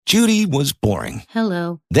Judy was boring.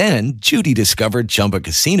 Hello. Then Judy discovered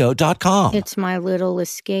ChumbaCasino.com. It's my little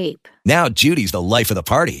escape. Now Judy's the life of the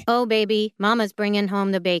party. Oh, baby, mama's bringing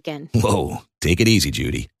home the bacon. Whoa, take it easy,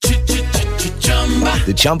 Judy.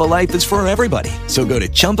 The Chumba life is for everybody. So go to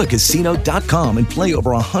ChumbaCasino.com and play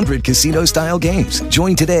over 100 casino-style games.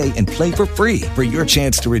 Join today and play for free for your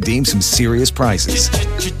chance to redeem some serious prizes.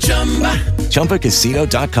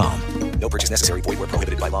 ChumbaCasino.com. No purchase necessary. Void where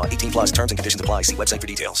prohibited by law. 18 plus terms and conditions apply. See website for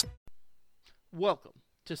details. Welcome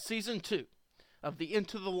to Season 2 of the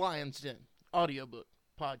Into the Lion's Den audiobook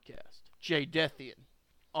podcast. Jay Dethian,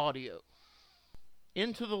 audio.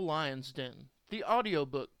 Into the Lion's Den, the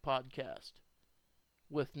audiobook podcast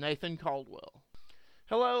with Nathan Caldwell.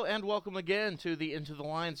 Hello and welcome again to the Into the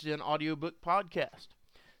Lion's Den audiobook podcast.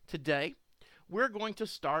 Today, we're going to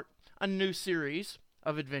start a new series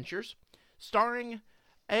of adventures starring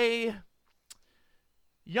a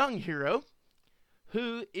young hero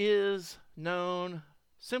who is known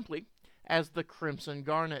simply as the Crimson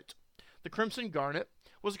Garnet. The Crimson Garnet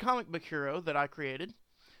was a comic book hero that I created.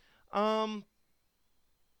 He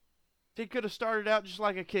could have started out just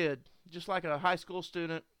like a kid, just like a high school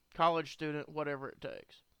student, college student, whatever it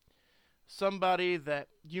takes. Somebody that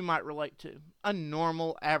you might relate to. A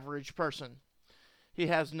normal, average person. He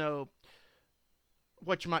has no,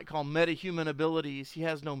 what you might call metahuman abilities. He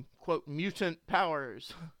has no, quote, mutant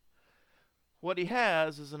powers. What he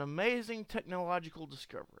has is an amazing technological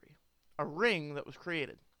discovery. A ring that was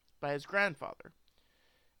created by his grandfather.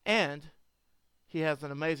 And he has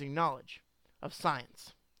an amazing knowledge of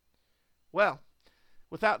science. Well,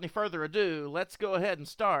 without any further ado, let's go ahead and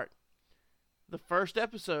start the first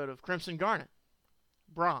episode of Crimson Garnet,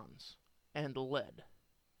 Bronze and Lead.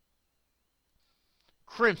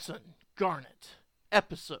 Crimson Garnet,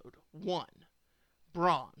 Episode 1,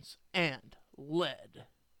 Bronze and Lead.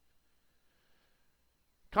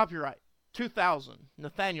 Copyright 2000,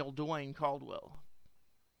 Nathaniel Dwayne Caldwell.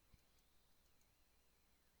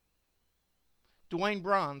 Dwayne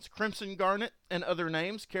Bronze, Crimson Garnet, and other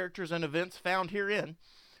names, characters, and events found herein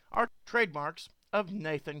are trademarks of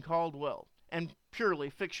Nathan Caldwell, and purely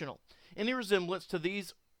fictional. Any resemblance to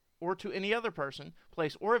these or to any other person,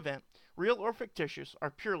 place, or event, real or fictitious,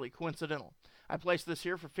 are purely coincidental. I place this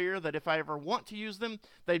here for fear that if I ever want to use them,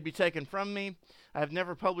 they'd be taken from me. I have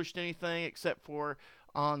never published anything except for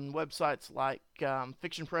on websites like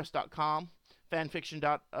fictionpress.com,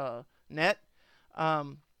 fanfiction.net.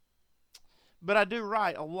 But I do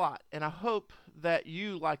write a lot, and I hope that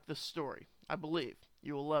you like this story. I believe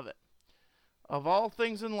you will love it. Of all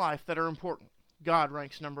things in life that are important, God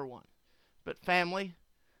ranks number one. But family,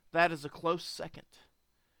 that is a close second.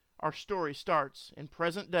 Our story starts in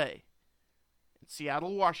present day in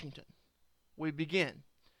Seattle, Washington. We begin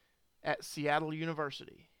at Seattle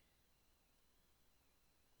University.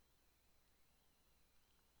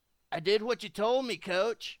 I did what you told me,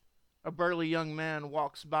 Coach. A burly young man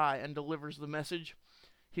walks by and delivers the message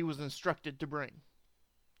he was instructed to bring.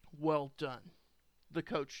 Well done, the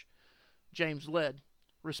coach, James Led,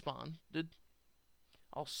 responded.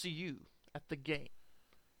 I'll see you at the game.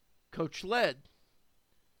 Coach Led,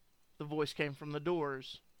 the voice came from the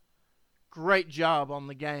doors. Great job on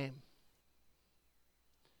the game.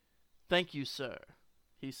 Thank you, sir,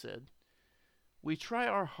 he said. We try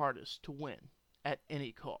our hardest to win at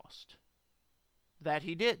any cost. That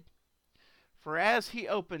he did. For as he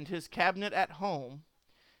opened his cabinet at home,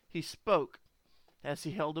 he spoke as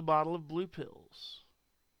he held a bottle of blue pills.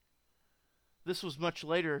 This was much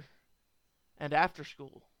later and after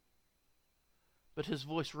school, but his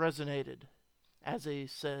voice resonated as he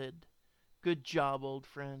said, Good job, old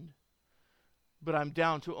friend, but I'm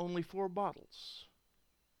down to only 4 bottles.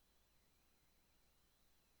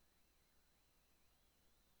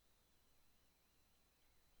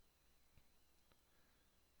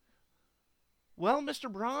 Well,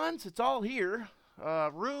 Mr. Bronze, it's all here.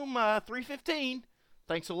 Room 315.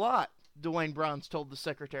 Thanks a lot, Dwayne Bronze told the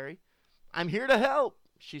secretary. I'm here to help,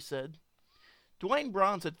 she said. Dwayne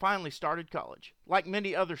Bronze had finally started college. Like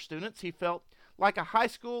many other students, he felt like a high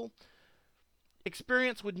school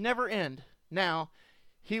experience would never end. Now,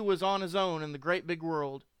 he was on his own in the great big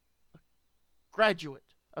world. A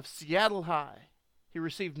graduate of Seattle High. He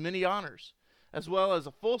received many honors, as well as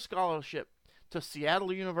a full scholarship to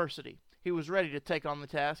Seattle University. He was ready to take on the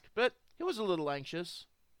task, but he was a little anxious.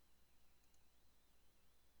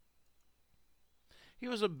 He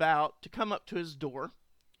was about to come up to his door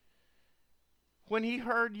when he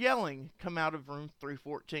heard yelling come out of room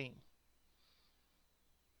 314.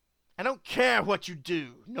 I don't care what you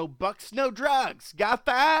do. No bucks, no drugs. Got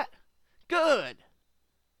that? Good.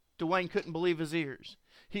 Dwayne couldn't believe his ears.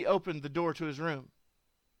 He opened the door to his room.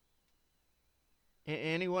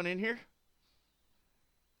 Anyone in here?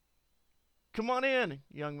 Come on in,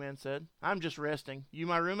 young man said. I'm just resting. You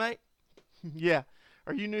my roommate? Yeah.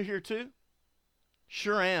 Are you new here too?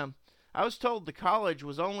 Sure am. I was told the college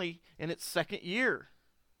was only in its second year.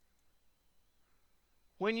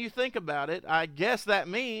 When you think about it, I guess that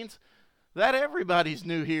means that everybody's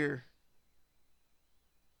new here.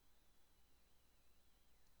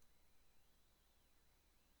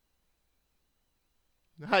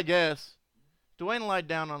 I guess. Dwayne lied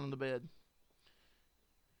down on the bed.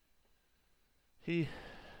 He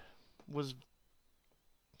was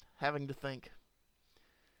having to think.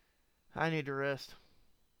 I need to rest.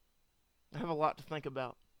 I have a lot to think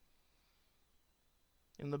about.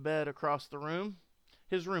 In the bed across the room,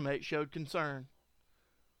 his roommate showed concern.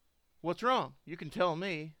 What's wrong? You can tell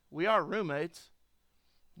me. We are roommates.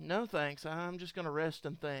 No thanks. I'm just going to rest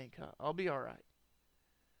and think. I'll be all right.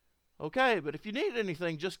 Okay, but if you need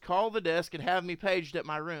anything, just call the desk and have me paged at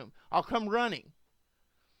my room. I'll come running.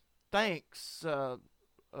 Thanks,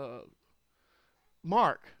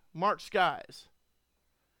 Mark Skies.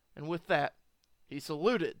 And with that, he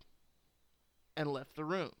saluted and left the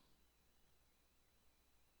room.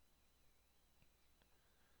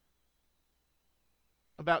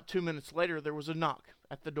 About 2 minutes later, there was a knock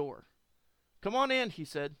at the door. Come on in, he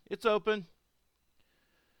said. It's open.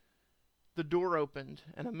 The door opened,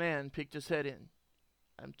 and a man peeked his head in.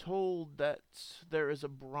 I'm told that there is a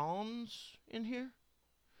bronze in here.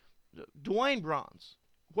 Dwayne Bronze.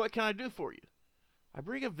 What can I do for you? I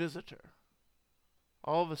bring a visitor.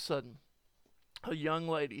 All of a sudden, a young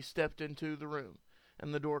lady stepped into the room,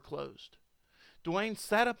 and the door closed. Dwayne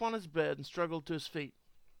sat up on his bed and struggled to his feet.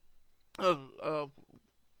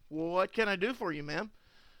 What can I do for you, ma'am?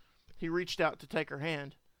 He reached out to take her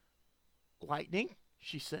hand. Lightning,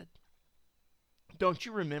 she said. Don't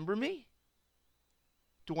you remember me?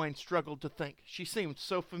 Dwayne struggled to think. She seemed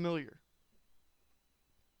so familiar.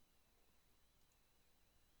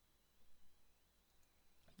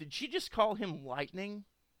 Did she just call him Lightning?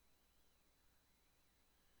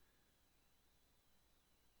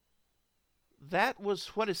 That was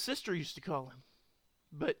what his sister used to call him.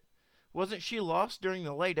 But wasn't she lost during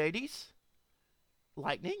the late 80s?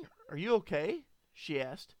 Lightning, are you okay? She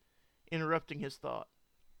asked, interrupting his thought.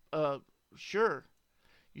 Sure.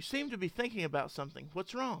 You seem to be thinking about something.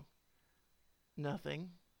 What's wrong?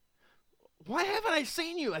 Nothing. Why haven't I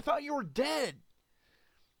seen you? I thought you were dead.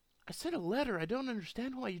 I sent a letter. I don't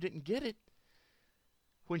understand why you didn't get it.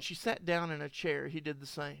 When she sat down in a chair, he did the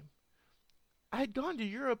same. I had gone to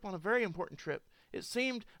Europe on a very important trip. It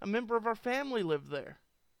seemed a member of our family lived there.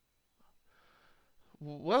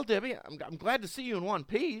 Well, Debbie, I'm glad to see you in one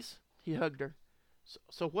piece. He hugged her.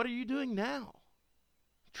 So what are you doing now?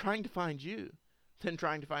 Trying to find you, then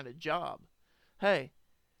trying to find a job. Hey,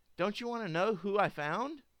 don't you want to know who I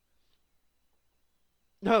found?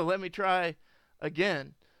 No, let me try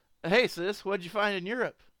again. Hey, sis, what'd you find in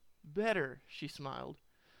Europe? Better, she smiled.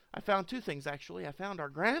 I found two things, actually. I found our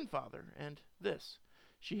grandfather and this.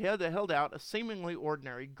 She held out a seemingly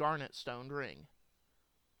ordinary garnet-stoned ring.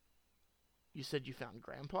 You said you found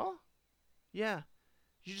Grandpa? Yeah,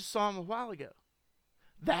 you just saw him a while ago.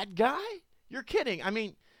 That guy? You're kidding. I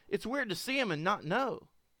mean, it's weird to see him and not know.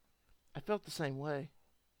 I felt the same way.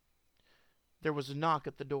 There was a knock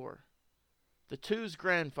at the door. The two's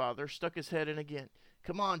grandfather stuck his head in again.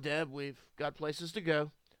 Come on, Deb, we've got places to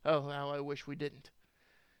go. Oh, how I wish we didn't.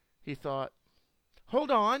 He thought.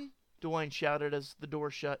 Hold on, Dwayne shouted as the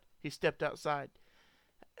door shut. He stepped outside.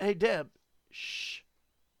 Hey, Deb. Shh,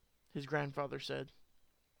 his grandfather said.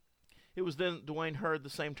 It was then Dwayne heard the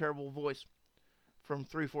same terrible voice from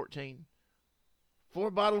 314. 4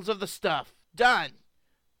 bottles of the stuff. Done!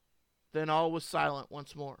 Then all was silent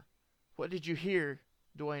once more. What did you hear?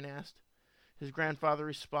 Dwayne asked. His grandfather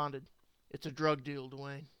responded. It's a drug deal,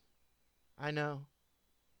 Dwayne. I know.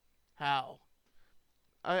 How?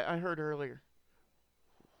 I heard earlier.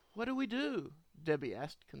 What do we do? Debbie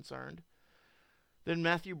asked, concerned. Then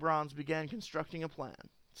Matthew Bronze began constructing a plan.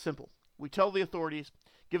 Simple. We tell the authorities,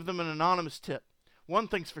 give them an anonymous tip. One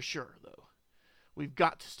thing's for sure, though. We've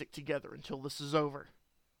got to stick together until this is over.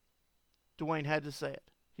 Dwayne had to say it.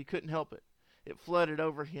 He couldn't help it. It flooded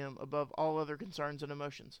over him above all other concerns and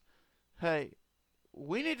emotions. Hey,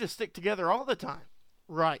 we need to stick together all the time.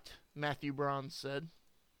 Right, Matthew Bronze said.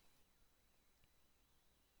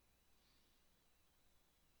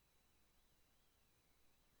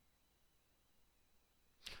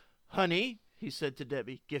 Honey, he said to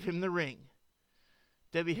Debbie, give him the ring.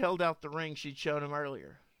 Debbie held out the ring she'd shown him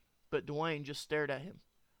earlier, but Dwayne just stared at him,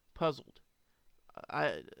 puzzled.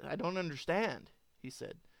 I don't understand, he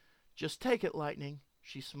said. Just take it, Lightning.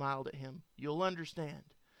 She smiled at him. "You'll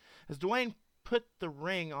understand." As Dwayne put the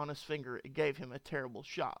ring on his finger, it gave him a terrible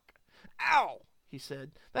shock. "Ow!" he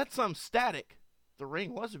said. "That's some static." The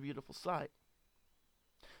ring was a beautiful sight.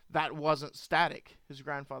 "That wasn't static," his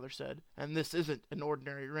grandfather said, "and this isn't an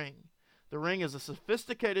ordinary ring. The ring is a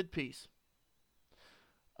sophisticated piece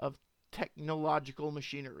of technological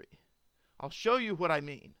machinery. I'll show you what I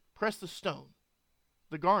mean. Press the stone,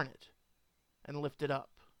 the garnet, and lift it up."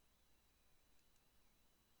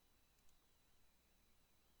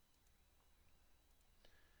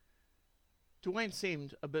 Dwayne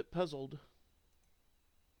seemed a bit puzzled.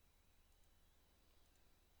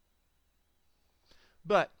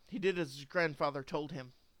 But he did as his grandfather told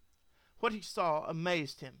him. What he saw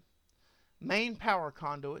amazed him. Main power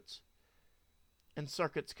conduits and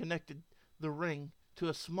circuits connected the ring to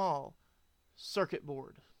a small circuit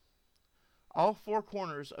board. All four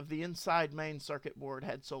corners of the inside main circuit board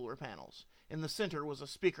had solar panels. In the center was a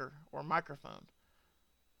speaker or microphone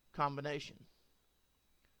combination.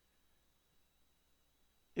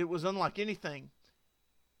 It was unlike anything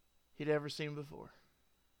he'd ever seen before.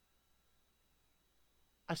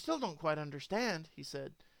 "I still don't quite understand," he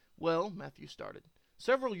said. "Well," Matthew started,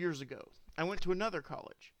 "several years ago, I went to another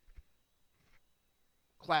college.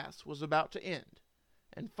 Class was about to end,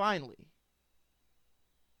 and finally,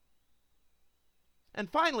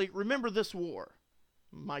 remember this war?"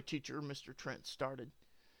 My teacher, Mr. Trent, started,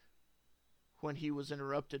 when he was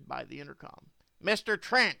interrupted by the intercom. "Mr.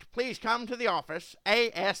 Trent, please come to the office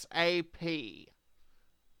ASAP."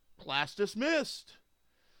 Class dismissed.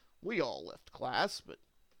 We all left class, but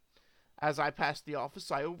as I passed the office,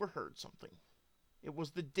 I overheard something. It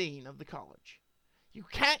was the dean of the college. "You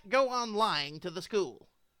can't go on lying to the school."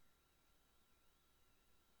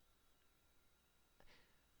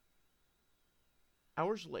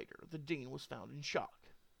 Hours later, the dean was found in shock.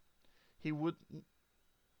 He wouldn't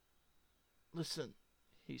listen,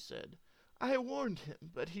 he said. "I warned him,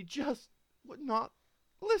 but he just would not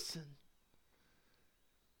listen."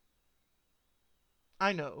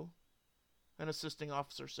 "I know," an assisting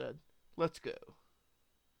officer said. "Let's go."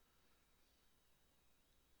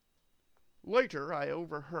 Later, I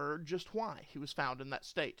overheard just why he was found in that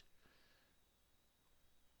state.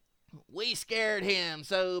 "We scared him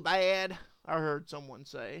so bad," I heard someone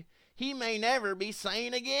say. "He may never be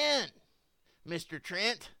sane again. Mr.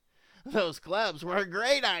 Trent, those clubs were a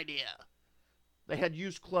great idea." They had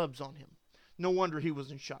used clubs on him. No wonder he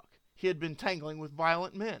was in shock. He had been tangling with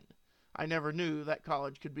violent men. I never knew that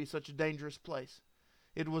college could be such a dangerous place.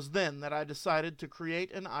 It was then that I decided to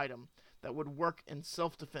create an item that would work in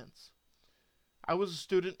self-defense. I was a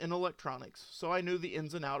student in electronics, so I knew the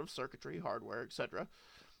ins and outs of circuitry, hardware, etc.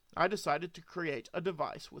 I decided to create a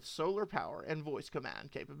device with solar power and voice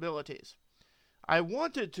command capabilities. I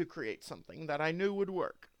wanted to create something that I knew would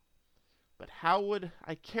work. But how would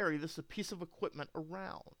I carry this piece of equipment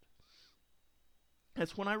around?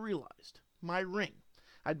 That's when I realized my ring.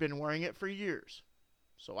 I'd been wearing it for years,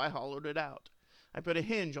 so I hollowed it out. I put a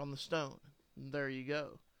hinge on the stone, and there you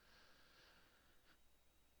go.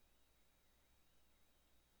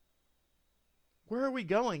 "Where are we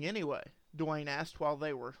going, anyway?" Dwayne asked while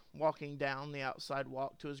they were walking down the outside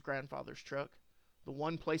walk to his grandfather's truck. "The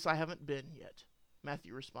one place I haven't been yet,"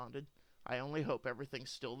 Matthew responded. "I only hope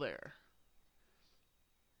everything's still there."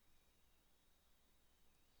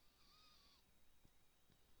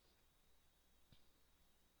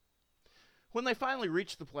 When they finally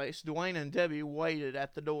reached the place, Dwayne and Debbie waited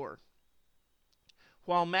at the door,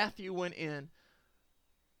 while Matthew went in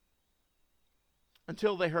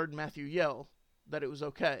until they heard Matthew yell that it was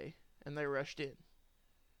okay, and they rushed in.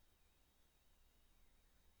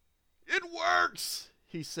 "It works,"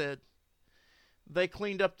 he said. They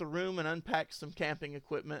cleaned up the room and unpacked some camping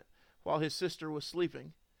equipment while his sister was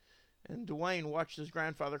sleeping, and Dwayne watched his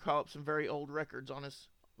grandfather call up some very old records on his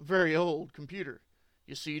very old computer.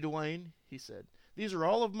 "You see, Dwayne," he said, "these are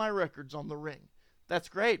all of my records on the ring. That's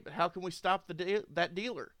great, but how can we stop that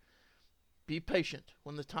dealer?" "Be patient.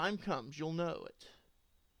 When the time comes, you'll know it."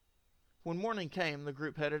 When morning came, the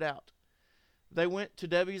group headed out. They went to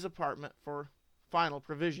Debbie's apartment for final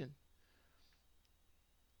provision.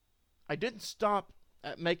 "I didn't stop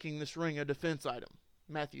at making this ring a defense item,"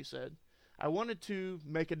 Matthew said. "I wanted to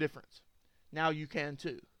make a difference. Now you can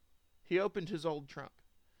too." He opened his old trunk.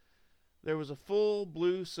 There was a full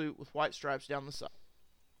blue suit with white stripes down the side.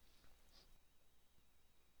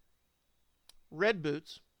 Red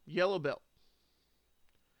boots, yellow belt.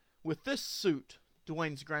 "With this suit,"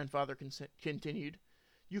 Dwayne's grandfather continued,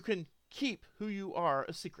 "you can keep who you are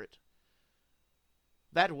a secret.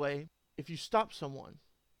 That way, if you stop someone,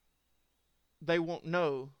 they won't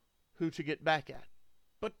know who to get back at."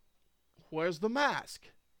 Where's the mask?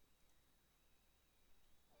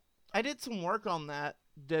 I did some work on that,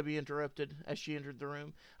 Debbie interrupted as she entered the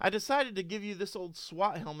room. I decided to give you this old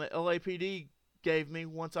SWAT helmet LAPD gave me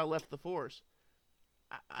once I left the force.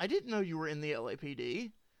 I didn't know you were in the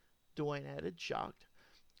LAPD, Dwayne added, shocked.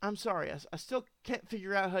 I'm sorry, I still can't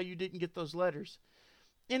figure out how you didn't get those letters.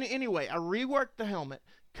 Anyway, I reworked the helmet,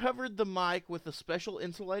 covered the mic with a special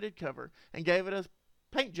insulated cover, and gave it a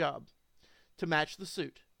paint job to match the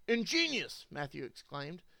suit. Ingenious, Matthew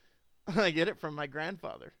exclaimed. I get it from my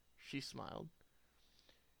grandfather, she smiled.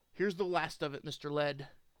 Here's the last of it, Mr. Led,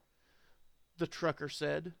 the trucker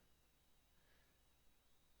said.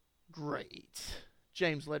 Great,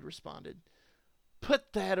 James Led responded.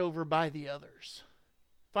 Put that over by the others.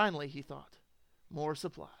 Finally, he thought, more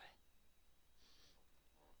supply.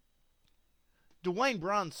 Dwayne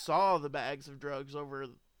Braun saw the bags of drugs over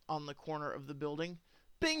on the corner of the building.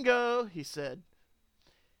 Bingo, he said.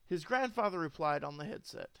 His grandfather replied on the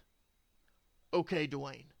headset. Okay,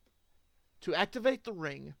 Dwayne. To activate the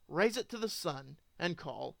ring, raise it to the sun and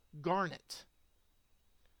call Garnet.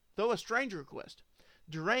 Though a strange request,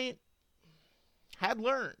 Dwayne had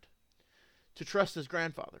learned to trust his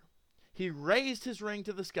grandfather. He raised his ring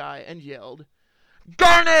to the sky and yelled,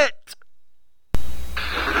 Garnet!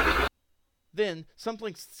 Then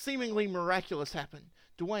something seemingly miraculous happened.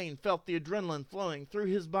 Dwayne felt the adrenaline flowing through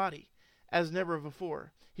his body as never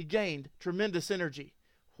before. He gained tremendous energy.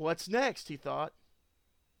 What's next, he thought.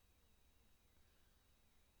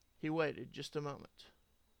 He waited just a moment.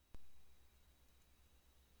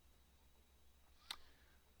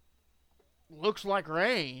 Looks like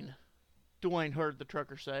rain, Dwayne heard the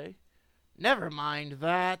trucker say. Never mind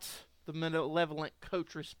that, the malevolent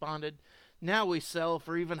coach responded. Now we sell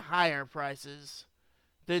for even higher prices.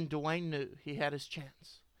 Then Dwayne knew he had his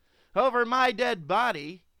chance. Over my dead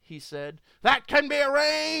body, he said. That can be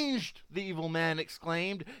arranged, the evil man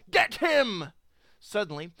exclaimed. Get him!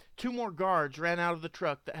 Suddenly, 2 more guards ran out of the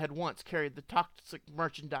truck that had once carried the toxic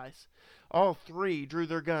merchandise. All 3 drew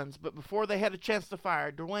their guns, but before they had a chance to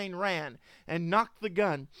fire, Dwayne ran and knocked the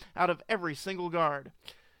gun out of every single guard.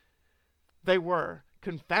 They were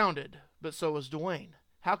confounded, but so was Dwayne.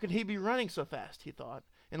 How could he be running so fast, he thought.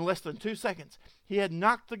 In less than 2 seconds, he had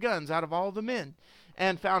knocked the guns out of all the men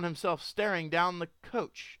and found himself staring down the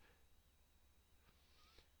coach.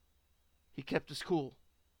 He kept his cool.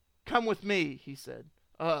 Come with me, he said.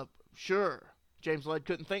 Sure. James Led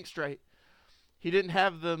couldn't think straight. He didn't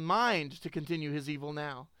have the mind to continue his evil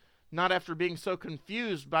now, not after being so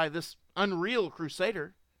confused by this unreal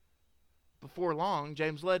crusader. Before long,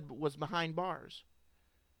 James Led was behind bars.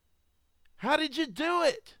 How did you do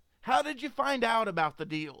it? How did you find out about the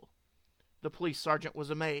deal? The police sergeant was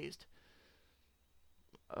amazed.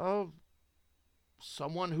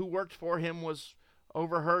 Someone who worked for him was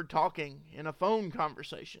overheard talking in a phone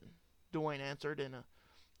conversation, Dwayne answered in a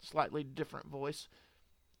slightly different voice,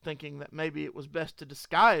 thinking that maybe it was best to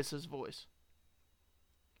disguise his voice.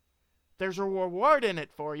 There's a reward in it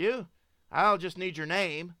for you. I'll just need your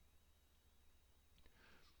name.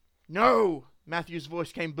 No! Matthew's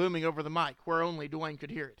voice came booming over the mic, where only Dwayne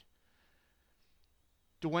could hear it.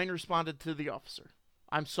 Dwayne responded to the officer.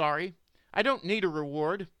 I'm sorry. I don't need a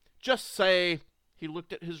reward. Just say, he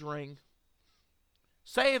looked at his ring.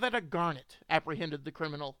 Say that a Garnet apprehended the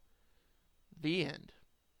criminal. The end.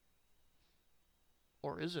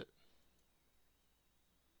 Or is it?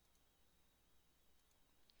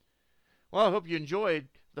 Well, I hope you enjoyed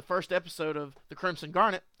the first episode of The Crimson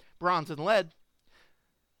Garnet, Bronze and Lead.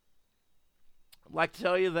 I'd like to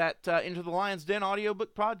tell you that Into the Lion's Den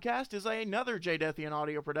audiobook podcast is another J. Dethian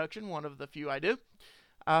audio production, one of the few I do.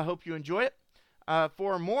 I hope you enjoy it.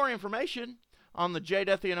 For more information on the J.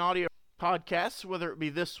 Dethian audio podcasts, whether it be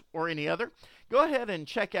this or any other, go ahead and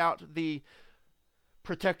check out the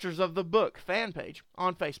Protectors of the Book fan page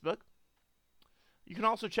on Facebook. You can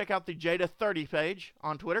also check out the JDeth30 page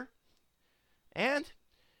on Twitter. And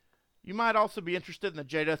you might also be interested in the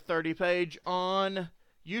JDeth30 page on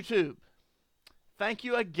YouTube. Thank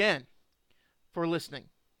you again for listening.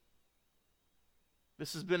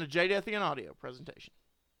 This has been a J. Dethian audio presentation.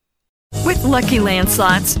 With Lucky Land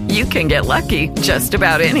Slots, you can get lucky just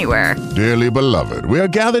about anywhere. Dearly beloved, we are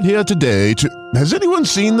gathered here today to... Has anyone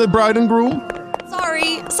seen the bride and groom?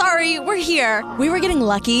 Sorry, we're here. We were getting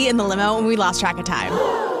lucky in the limo and we lost track of time.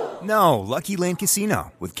 No, Lucky Land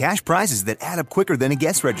Casino, with cash prizes that add up quicker than a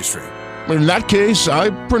guest registry. In that case, I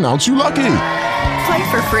pronounce you lucky.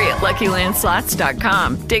 Play for free at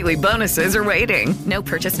LuckyLandSlots.com. Daily bonuses are waiting. No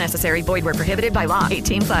purchase necessary. Void where prohibited by law.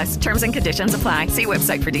 18+. Terms and conditions apply. See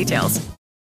website for details.